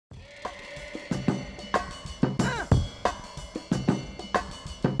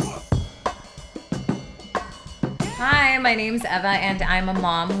my name's Eva and I'm a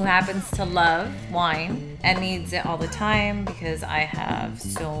mom who happens to love wine and needs it all the time because I have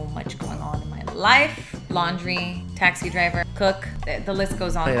so much going on in my life. Laundry, taxi driver, cook, the list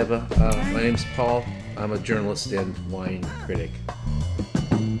goes on. Hi Eva, my name's Paul. I'm a journalist and wine critic.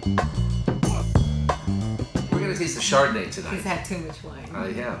 We're going to taste the Chardonnay tonight. He's had too much wine.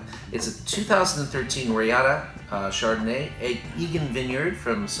 I have. It's a 2013 Reata Chardonnay, a vegan vineyard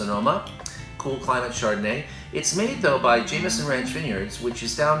from Sonoma. Cool climate Chardonnay. It's made though by Jamieson Vineyards, which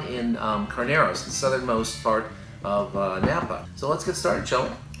is down in Carneros, the southernmost part of Napa. So let's get started, shall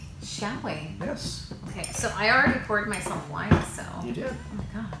we? Shall we? Yes. Okay, so I already poured myself wine, so. You did. Oh my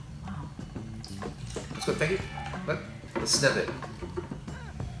god, wow. Let's go, thank you. Let's sniff it.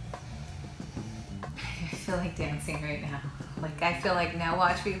 I feel like dancing right now. Like, I feel like now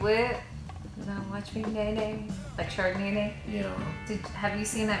watch me with. Now watch me nay. Like Chardonnay. Yeah. Have you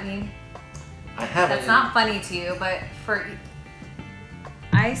seen that meme? I haven't. That's not funny to you, but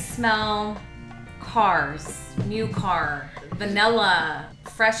I smell cars, new car, vanilla,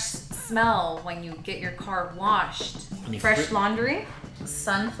 fresh smell when you get your car washed, fresh laundry,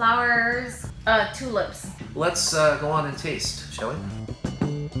 sunflowers, tulips. Let's go on and taste, shall we?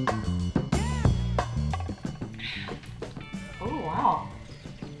 Oh wow,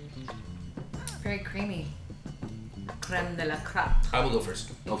 very creamy. Creme de la crêpe. I will go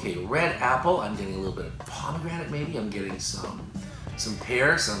first. Okay, red apple. I'm getting a little bit of pomegranate, maybe. I'm getting some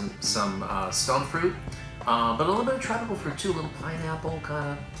pear, some stone fruit, but a little bit of tropical fruit too. A little pineapple,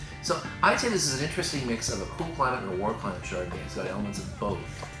 kind of. So I'd say this is an interesting mix of a cool climate and a warm climate Chardonnay. It's got elements of both.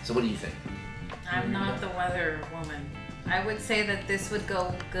 So what do you think? I'm not the weather woman. I would say that this would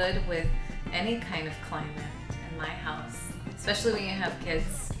go good with any kind of climate in my house, especially when you have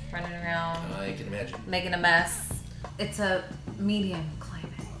kids running around. I can imagine. Making a mess. It's a medium climate.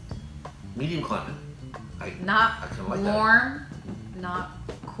 Medium climate. Not I kind of like warm, not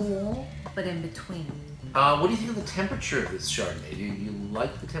cool, but in between. What do you think of the temperature of this Chardonnay? Do you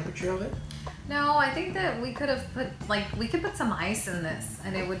like the temperature of it? No, I think that we could have put, we could put some ice in this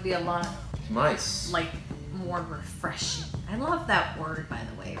and it would be a lot, nice. More refreshing. I love that word, by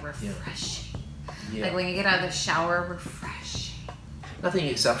the way, refreshing. Yeah. Like when you get out of the shower, refreshing. Nothing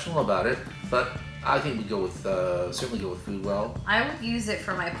exceptional about it, but I think we go with, certainly go with food well. I would use it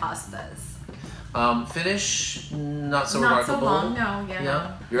for my pastas. Finish, not so Not remarkable. so long, no, yeah.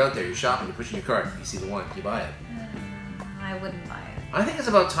 No? You're out there, you're shopping, you're pushing your cart, you see the wine, you buy it. I wouldn't buy it. I think it's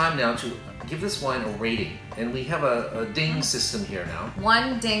about time now to give this wine a rating, and we have a ding system here now.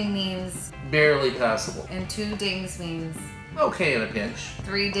 1 ding means Barely passable. and 2 dings means Okay in a pinch.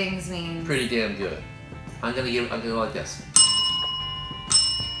 3 dings means Pretty damn good. I'm gonna go like this.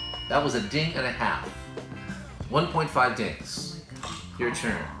 That was a ding and a half. 1.5 dings. Your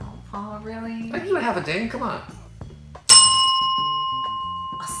turn. Paul, really? I can give it half a ding, come on.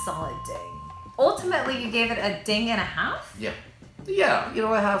 A solid ding. Ultimately, you gave it a ding and a half? Yeah. Yeah, you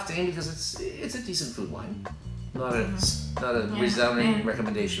know, a half ding because it's a decent food wine. Not a resounding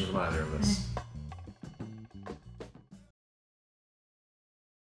recommendation from either of us.